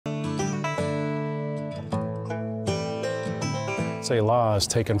Selah is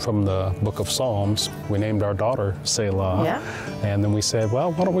taken from the book of Psalms. We named our daughter Selah. Yeah. And then we said,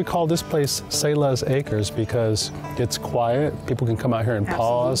 well, why don't we call this place Selah's Acres, because it's quiet. People can come out here and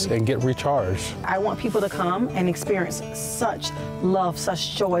pause and get recharged. I want people to come and experience such love,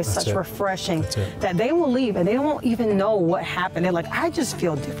 such joy, such refreshing, that they will leave and they won't even know what happened. They're like, I just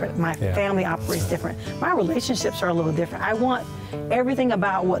feel different. My family operates different. My relationships are a little different. I want everything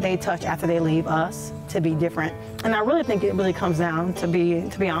about what they touch after they leave us to be different. And I really think it really comes down to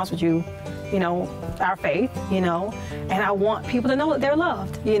be honest with you, our faith, and I want people to know that they're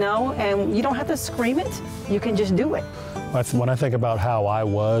loved, and you don't have to scream it. You can just do it. When I think about how I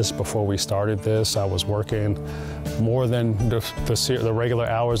was before we started this, I was working more than the regular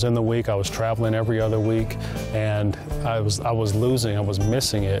hours in the week. I was traveling every other week, and I was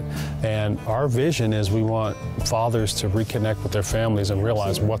missing it. And our vision is we want fathers to reconnect with their families and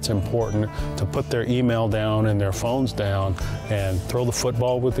realize what's important, to put their email down and their phones down and throw the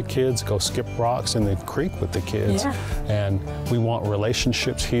football with the kids, go skip rocks in the creek with the kids. Yeah. And we want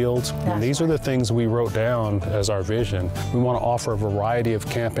relationships healed. And these are the things we wrote down as our vision. We want to offer a variety of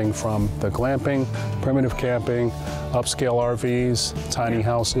camping, from the glamping, primitive camping, upscale RVs, tiny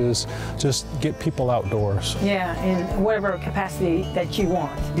houses. Just get people outdoors. Yeah, in whatever capacity that you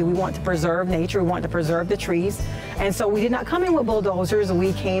want. Do we want to preserve nature? We want to preserve the trees. And so we did not come in with bulldozers.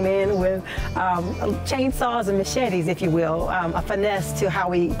 We came in with chainsaws and machetes, if you will, a finesse to how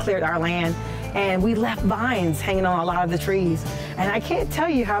we cleared our land. And we left vines hanging on a lot of the trees. And I can't tell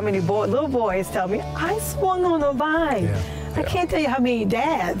you how many little boys tell me, I swung on a vine. Yeah. I can't tell you how many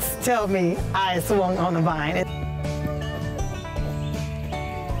dads tell me I swung on a vine.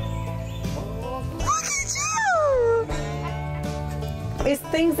 Look at you! It's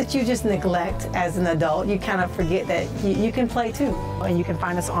things that you just neglect as an adult. You kind of forget that you can play too. And you can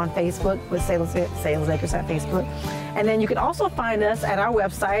find us on Facebook with Selah's Acres at Facebook. And then you can also find us at our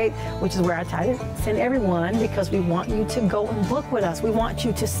website, which is where I try to send everyone, because we want you to go and book with us. We want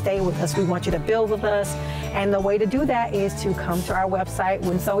you to stay with us. We want you to build with us. And the way to do that is to come to our website.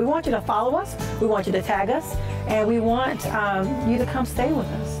 And so we want you to follow us. We want you to tag us. And we want you to come stay with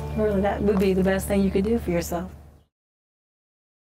us. Really, that would be the best thing you could do for yourself.